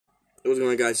What's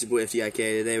going on, guys? It's your boy FTIK.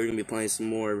 Today we're gonna be playing some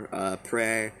more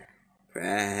Prey.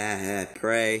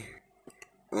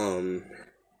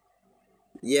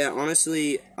 Yeah,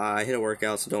 honestly, I hit a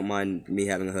workout, so don't mind me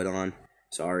having a hood on.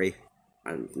 Sorry,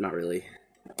 I'm not really.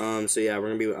 So yeah,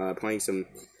 we're gonna be playing some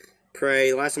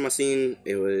Prey. Last time I seen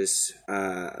it was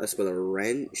us with a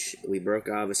wrench. We broke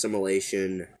out of a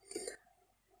simulation,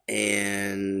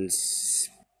 and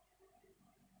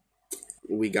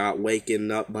we got waken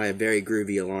up by a very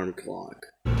groovy alarm clock.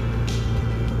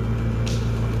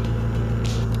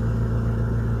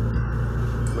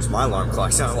 Wish my alarm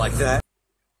clock sounded like that.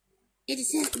 It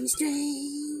is something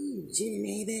strange in the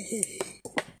neighborhood.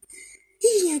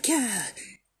 He's gonna call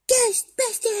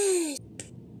Ghostbusters!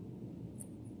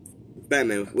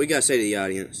 Batman, we gotta say to the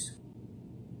audience.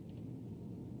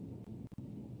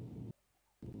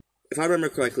 If I remember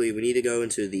correctly, we need to go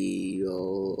into the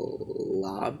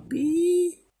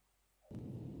lobby?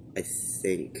 I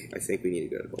think we need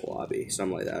to go to the lobby.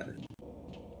 Something like that.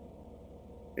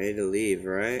 Ready to leave,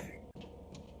 right?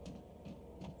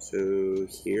 So,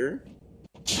 here?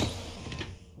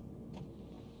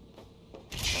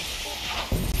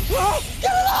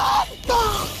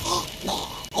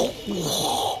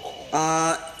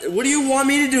 What do you want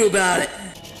me to do about it?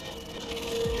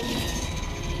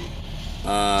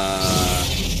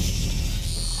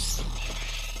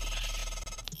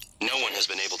 No one has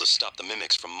been able to stop the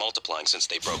mimics from multiplying since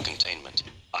they broke containment.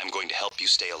 I'm going to help you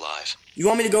stay alive. You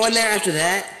want me to go in there after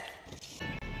that?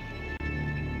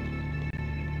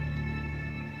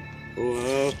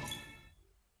 Whoa.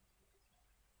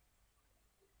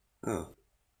 Oh.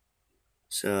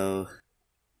 So,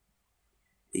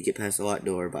 you get past the locked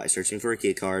door by searching for a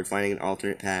key card, finding an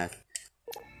alternate path.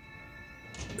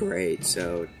 Great,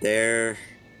 so there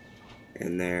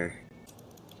and there.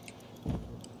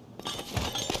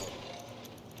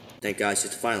 Thank God it's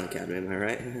just a filing cabinet, am I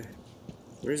right?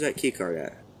 Where's that key card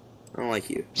at? I don't like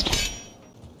you.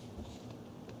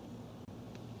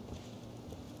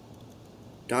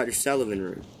 Dr. Sullivan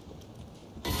room.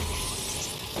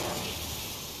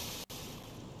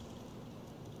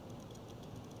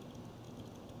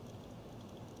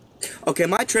 Okay,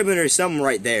 my tribuner is something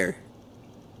right there.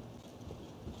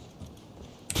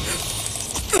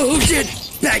 Oh, get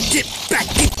back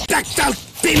out,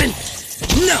 demon!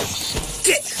 No!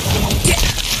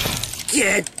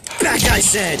 Get back, I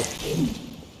said!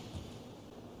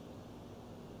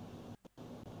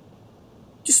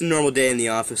 Just a normal day in the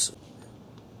office.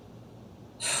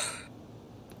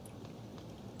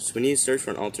 So we need to search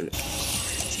for an alternate.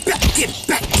 Get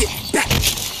back!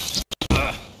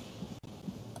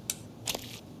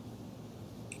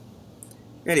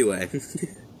 Anyway.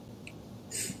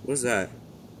 What's that?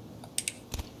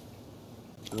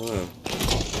 Hello.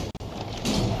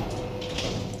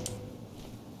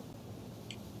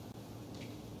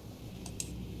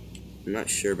 I'm not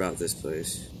sure about this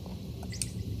place.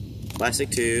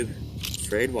 Plastic tube,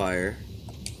 frayed wire,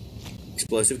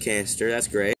 explosive canister, that's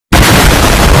great.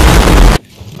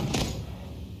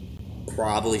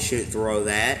 Probably shouldn't throw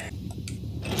that.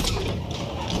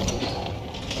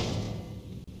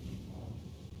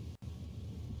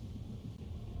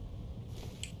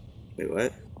 Wait,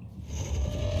 what?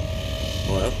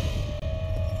 Hello?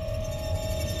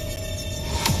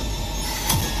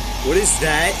 What is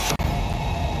that?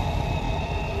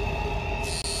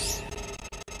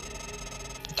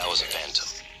 That was a phantom.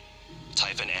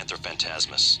 Typhon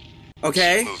Anthrophantasmus.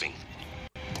 Okay. Keep moving.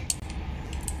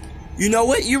 You know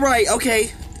what? You're right.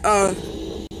 Okay.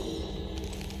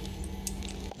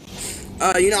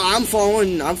 You know, I'm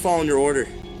following your order.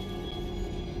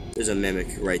 There's a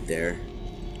mimic right there.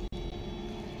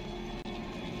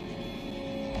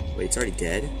 Wait, it's already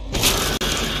dead?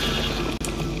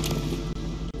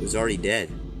 It was already dead.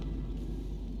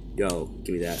 Yo,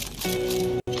 give me that.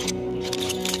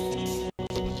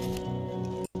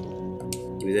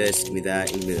 Give me this, give me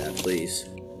that, give me that, please.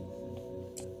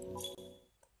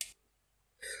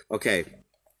 Okay.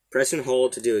 Press and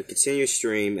hold to do a continuous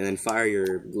stream, and then fire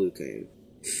your blue cane.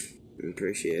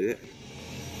 Appreciate it.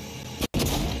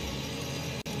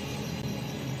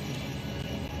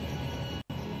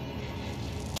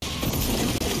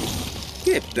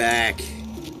 Get back.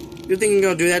 You think you're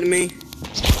gonna do that to me?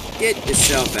 Get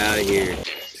yourself out of here.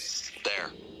 There,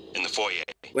 in the foyer.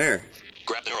 Where?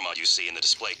 Grab the neuromod you see in the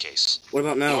display case. What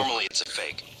about now? Normally it's a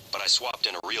fake, but I swapped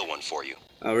in a real one for you.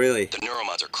 Oh, really? The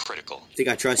neuromods are critical. Think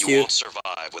I trust You you? won't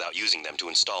survive without using them to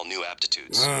install new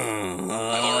aptitudes. I've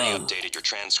already updated your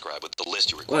transcribe with the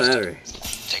list you requested. Whatever.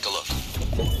 Take a look.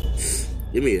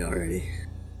 Give me it already.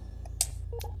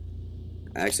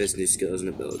 Access new skills and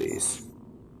abilities.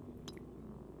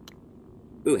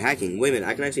 Ooh, hacking. Wait a minute,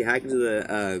 I can actually hack into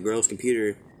the girl's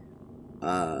computer.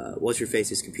 What's her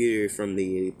face's computer from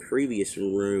the previous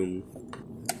room.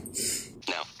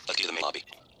 Now, let's get to the main lobby.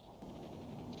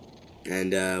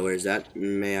 And where's that,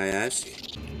 may I ask?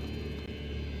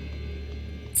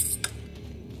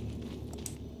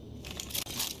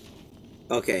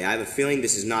 Okay, I have a feeling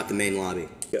this is not the main lobby.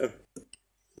 Yeah.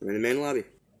 I'm in the main lobby.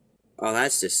 Oh,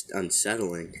 that's just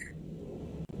unsettling.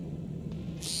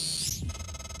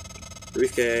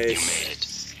 Briefcase. You made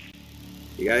it.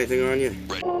 You got anything on you?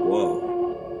 Right. Whoa.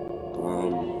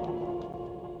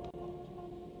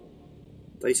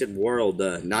 I thought you said world,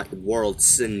 not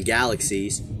worlds and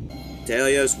galaxies.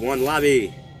 Telios 1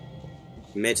 lobby.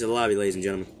 We made it to the lobby, ladies and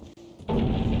gentlemen.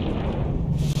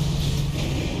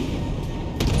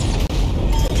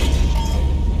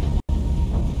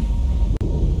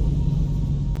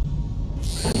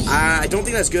 I don't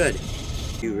think that's good.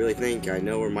 You really think I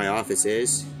know where my office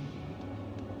is?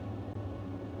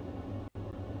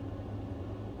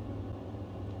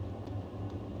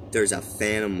 There's a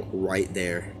phantom right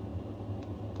there.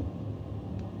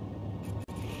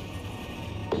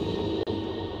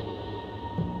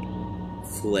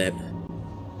 Flip.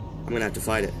 I'm gonna have to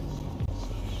fight it.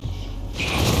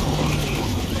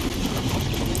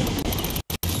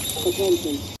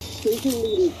 Attention. Station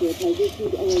leadership has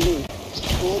issued an alert.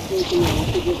 All personnel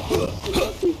should report to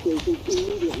rescue stations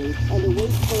immediately and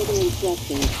await further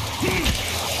instructions.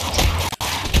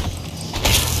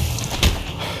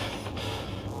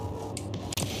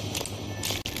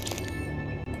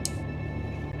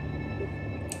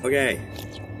 Okay.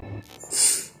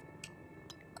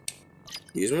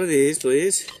 Use one of these,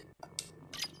 please.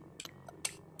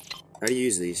 How do you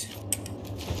use these?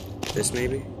 This,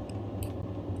 maybe?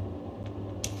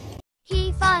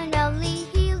 He finally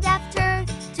healed after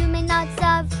 2 minutes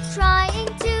of trying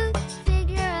to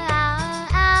figure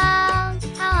out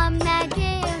how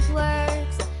magic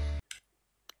works.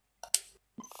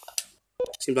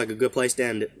 Seems like a good place to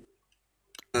end it.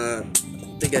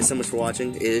 Thank you guys so much for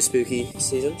watching. It is spooky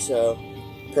season, so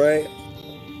Prey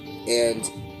and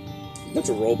a bunch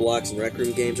of Roblox and Rec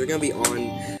Room games are going to be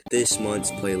on this month's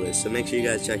playlist, so make sure you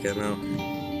guys check them out.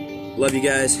 Love you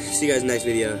guys. See you guys in the next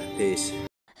video. Peace.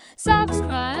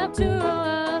 Subscribe to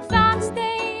a fast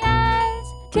as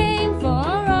came for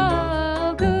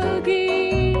a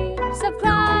cookie.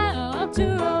 Subscribe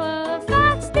to